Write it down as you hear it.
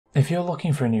If you're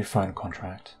looking for a new phone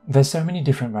contract, there's so many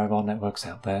different mobile networks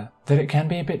out there that it can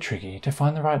be a bit tricky to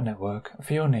find the right network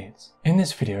for your needs. In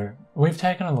this video, we've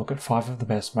taken a look at 5 of the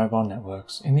best mobile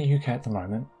networks in the UK at the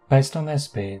moment, based on their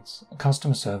speeds,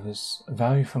 customer service,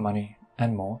 value for money,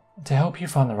 and more, to help you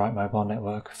find the right mobile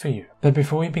network for you. But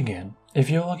before we begin, if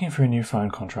you're looking for a new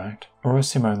phone contract or a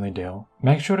SIM-only deal,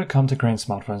 make sure to come to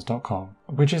greensmartphones.com,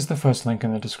 which is the first link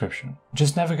in the description.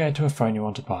 Just navigate to a phone you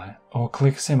want to buy, or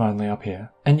click SIM-only up here,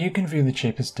 and you can view the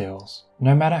cheapest deals,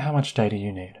 no matter how much data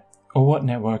you need, or what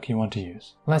network you want to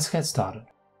use. Let's get started.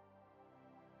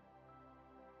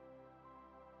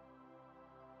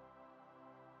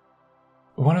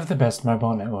 One of the best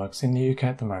mobile networks in the UK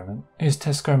at the moment is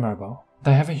Tesco Mobile.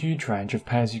 They have a huge range of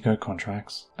pay-as-you-go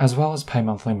contracts, as well as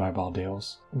pay-monthly mobile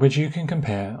deals, which you can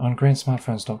compare on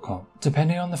greensmartphones.com.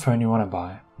 Depending on the phone you want to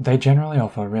buy, they generally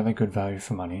offer really good value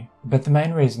for money, but the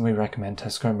main reason we recommend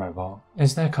Tesco Mobile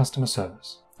is their customer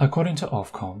service. According to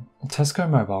Ofcom, Tesco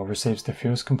Mobile receives the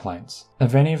fewest complaints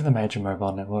of any of the major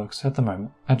mobile networks at the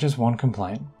moment, at just 1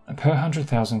 complaint per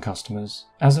 100,000 customers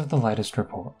as of the latest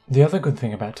report. The other good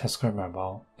thing about Tesco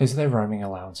Mobile is their roaming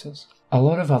allowances. A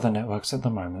lot of other networks at the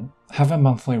moment have a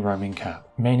monthly roaming cap,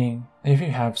 meaning if you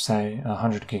have, say, a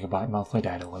 100GB monthly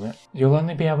data limit, you'll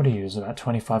only be able to use about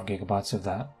 25GB of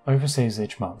that overseas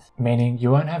each month, meaning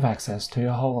you won't have access to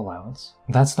your whole allowance.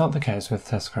 That's not the case with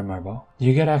Tesco Mobile.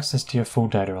 You get access to your full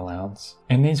data allowance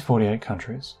in these 48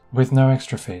 countries, with no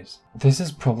extra fees. This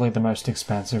is probably the most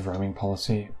expansive roaming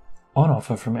policy on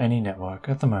offer from any network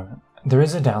at the moment. There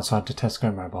is a downside to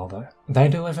Tesco Mobile though. They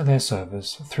deliver their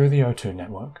service through the O2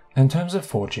 network. In terms of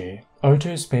 4G,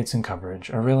 O2 speeds and coverage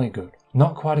are really good.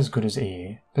 Not quite as good as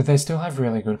EE, but they still have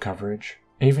really good coverage,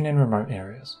 even in remote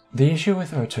areas. The issue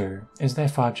with O2 is their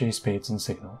 5G speeds and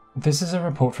signal. This is a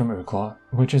report from Ookla,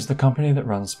 which is the company that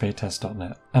runs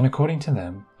speedtest.net, and according to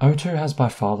them, O2 has by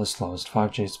far the slowest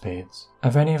 5G speeds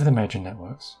of any of the major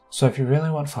networks. So if you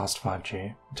really want fast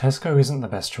 5G, Tesco isn't the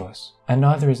best choice, and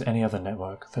neither is any other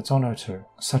network that's on O2,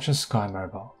 such as Sky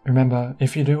Mobile. Remember,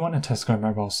 if you do want a Tesco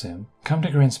Mobile SIM, come to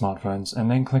Green Smartphones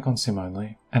and then click on SIM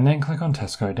only, and then click on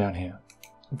Tesco down here.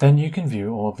 Then you can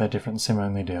view all of their different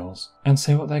SIM-only deals and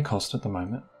see what they cost at the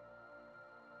moment.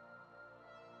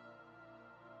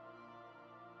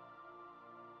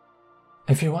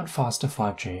 If you want faster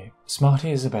 5G,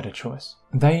 Smarty is a better choice.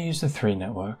 They use the 3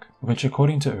 network, which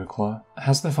according to Ookla,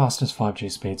 has the fastest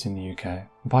 5G speeds in the UK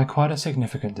by quite a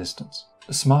significant distance.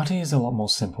 Smarty is a lot more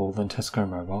simple than Tesco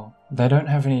Mobile. They don't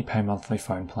have any pay monthly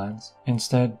phone plans.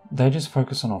 Instead, they just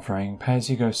focus on offering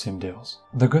pay-as-you-go SIM deals.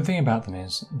 The good thing about them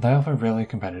is they offer really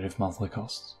competitive monthly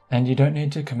costs, and you don't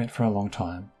need to commit for a long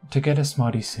time to get a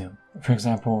Smarty SIM. For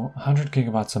example,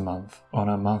 100GB a month on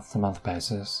a month-to-month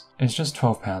basis is just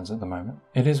 £12 at the moment.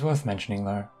 It is worth mentioning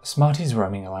though, Smarty's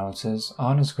roaming allowances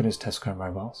aren't as good as Tesco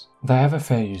Mobile's. They have a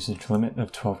fair usage limit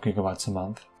of 12GB a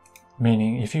month,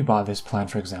 meaning if you buy this plan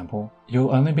for example,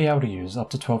 you'll only be able to use up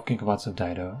to 12GB of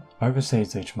data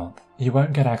overseas each month. You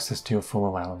won't get access to your full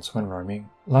allowance when roaming,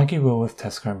 like you will with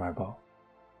Tesco Mobile.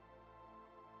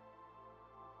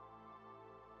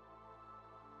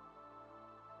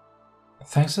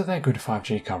 Thanks to their good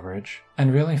 5G coverage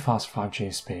and really fast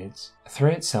 5G speeds,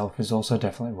 3 itself is also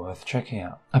definitely worth checking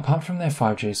out. Apart from their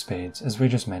 5G speeds, as we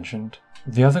just mentioned,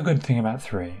 the other good thing about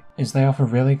 3 is they offer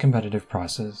really competitive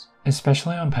prices,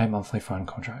 especially on pay monthly phone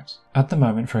contracts. At the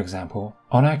moment, for example,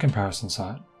 on our comparison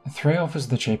site, 3 offers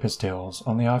the cheapest deals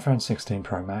on the iPhone 16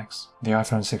 Pro Max, the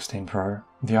iPhone 16 Pro,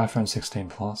 the iPhone 16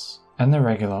 Plus, and the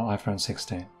regular iPhone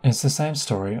 16. It's the same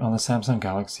story on the Samsung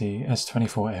Galaxy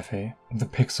S24 FE, the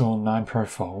Pixel 9 Pro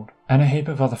Fold, and a heap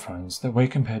of other phones that we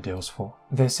compare deals for.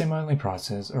 Their SIM-only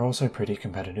prices are also pretty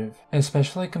competitive,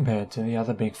 especially compared to the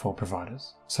other big 4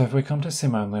 providers. So if we come to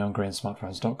SIM-only on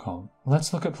greensmartphones.com,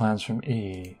 let's look at plans from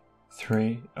EE,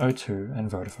 3, O2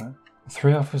 and Vodafone.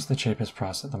 3 offers the cheapest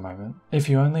price at the moment if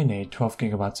you only need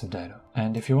 12GB of data,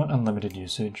 and if you want unlimited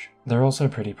usage, they're also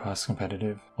pretty price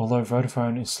competitive, although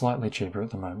Vodafone is slightly cheaper at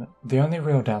the moment. The only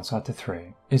real downside to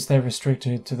 3 is they're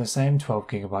restricted to the same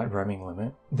 12GB roaming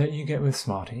limit that you get with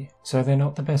Smarty, so they're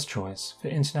not the best choice for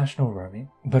international roaming.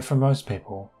 But for most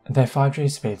people, their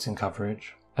 5G speeds and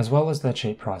coverage, as well as their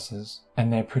cheap prices,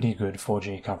 and their pretty good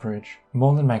 4G coverage,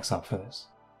 more than makes up for this.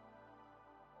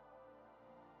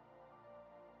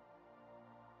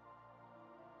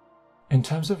 In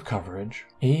terms of coverage,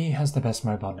 EE has the best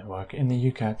mobile network in the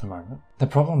UK at the moment. The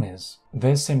problem is,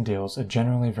 their SIM deals are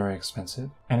generally very expensive,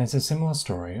 and it's a similar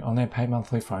story on their pay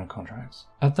monthly phone contracts.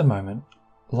 At the moment,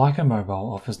 Lyca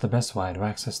Mobile offers the best way to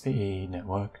access the EE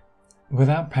network,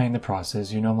 without paying the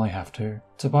prices you normally have to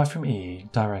buy from EE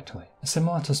directly.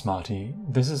 Similar to Smarty,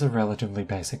 this is a relatively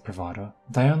basic provider.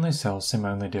 They only sell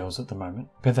SIM-only deals at the moment,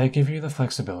 but they give you the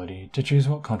flexibility to choose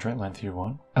what contract length you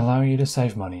want, allowing you to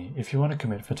save money if you want to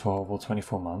commit for 12 or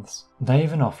 24 months. They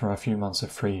even offer a few months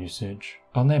of free usage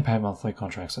on their pay monthly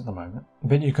contracts at the moment,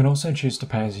 but you can also choose to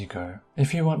pay as you go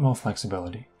if you want more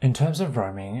flexibility. In terms of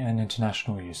roaming and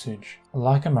international usage,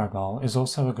 Lyca Mobile is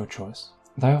also a good choice.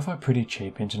 They offer pretty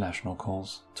cheap international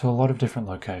calls to a lot of different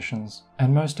locations,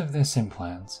 and most of their SIM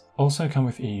plans also come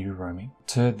with EU roaming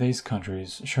to these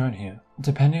countries shown here.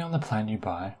 Depending on the plan you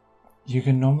buy, you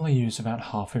can normally use about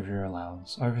half of your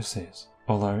allowance overseas,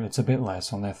 although it's a bit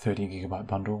less on their 30GB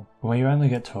bundle, where you only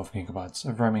get 12GB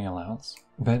of roaming allowance.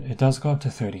 But it does go up to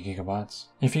 30GB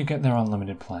if you get their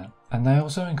unlimited plan, and they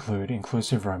also include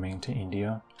inclusive roaming to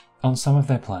India on some of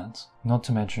their plans, not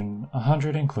to mention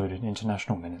 100 included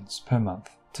international minutes per month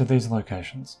to these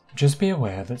locations. Just be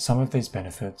aware that some of these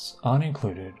benefits aren't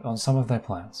included on some of their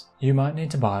plans. You might need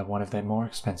to buy one of their more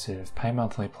expensive pay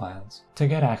monthly plans to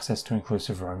get access to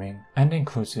inclusive roaming and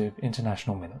inclusive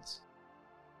international minutes.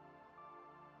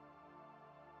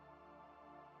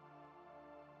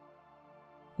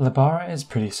 Lebara is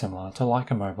pretty similar to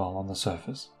Lyca Mobile on the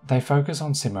surface. They focus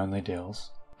on SIM-only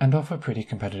deals and offer pretty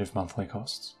competitive monthly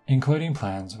costs, including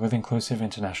plans with inclusive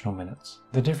international minutes.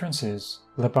 The difference is,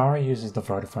 Lebara uses the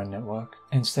Vodafone network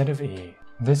instead of EE.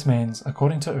 This means,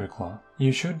 according to Ookla,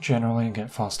 you should generally get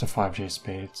faster 5G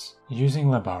speeds using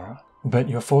Lebara, but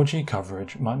your 4G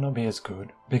coverage might not be as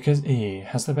good because EE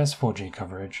has the best 4G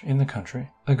coverage in the country.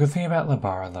 A good thing about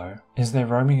Lebara though is their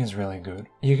roaming is really good.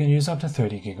 You can use up to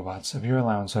 30GB of your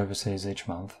allowance overseas each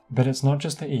month, but it's not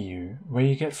just the EU where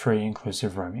you get free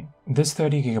inclusive roaming. This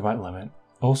 30GB limit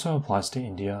also applies to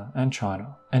India and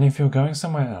China, and if you're going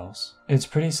somewhere else, it's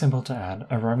pretty simple to add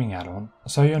a roaming add-on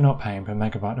so you're not paying per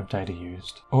megabyte of data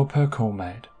used or per call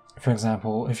made. For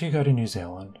example, if you go to New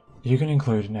Zealand, you can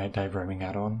include an 8-day roaming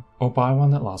add-on, or buy one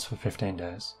that lasts for 15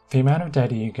 days. The amount of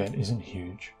data you get isn't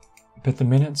huge, but the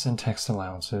minutes and text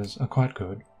allowances are quite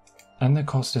good, and the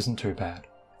cost isn't too bad,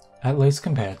 at least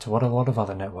compared to what a lot of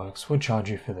other networks would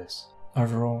charge you for this.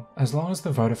 Overall, as long as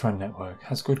the Vodafone network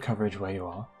has good coverage where you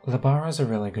are, Lebara is a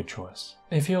really good choice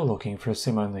if you're looking for a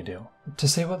SIM-only deal. To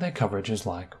see what their coverage is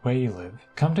like where you live,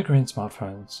 come to Green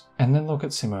Smartphones, and then look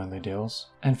at SIM-only deals,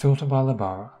 and filter by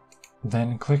Lebara.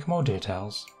 Then click More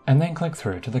Details, and then click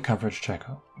through to the coverage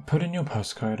checker. Put in your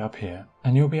postcode up here,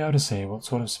 and you'll be able to see what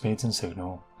sort of speeds and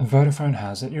signal Vodafone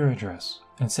has at your address.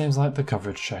 It seems like the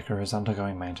coverage checker is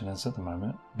undergoing maintenance at the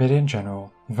moment, but in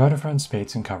general, Vodafone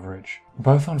speeds and coverage,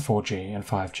 both on 4G and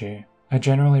 5G, are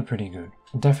generally pretty good.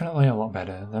 Definitely a lot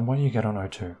better than what you get on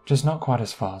O2, just not quite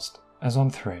as fast as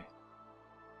on 3.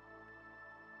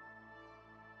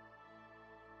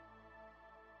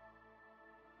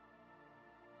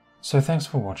 So thanks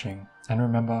for watching, and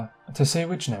remember, to see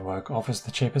which network offers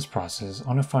the cheapest prices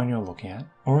on a phone you're looking at,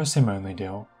 or a SIM-only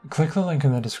deal, click the link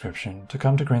in the description to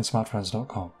come to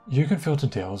greensmartphones.com. You can filter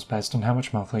deals based on how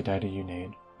much monthly data you need,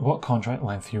 what contract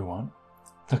length you want,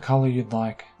 the colour you'd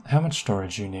like, how much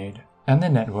storage you need, and the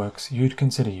networks you'd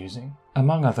consider using,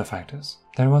 among other factors.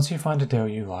 Then once you find a deal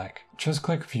you like, just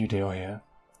click View Deal here,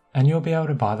 and you'll be able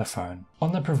to buy the phone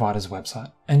on the provider's website.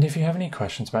 And if you have any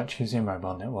questions about choosing a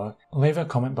mobile network, leave a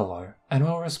comment below and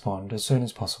we'll respond as soon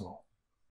as possible.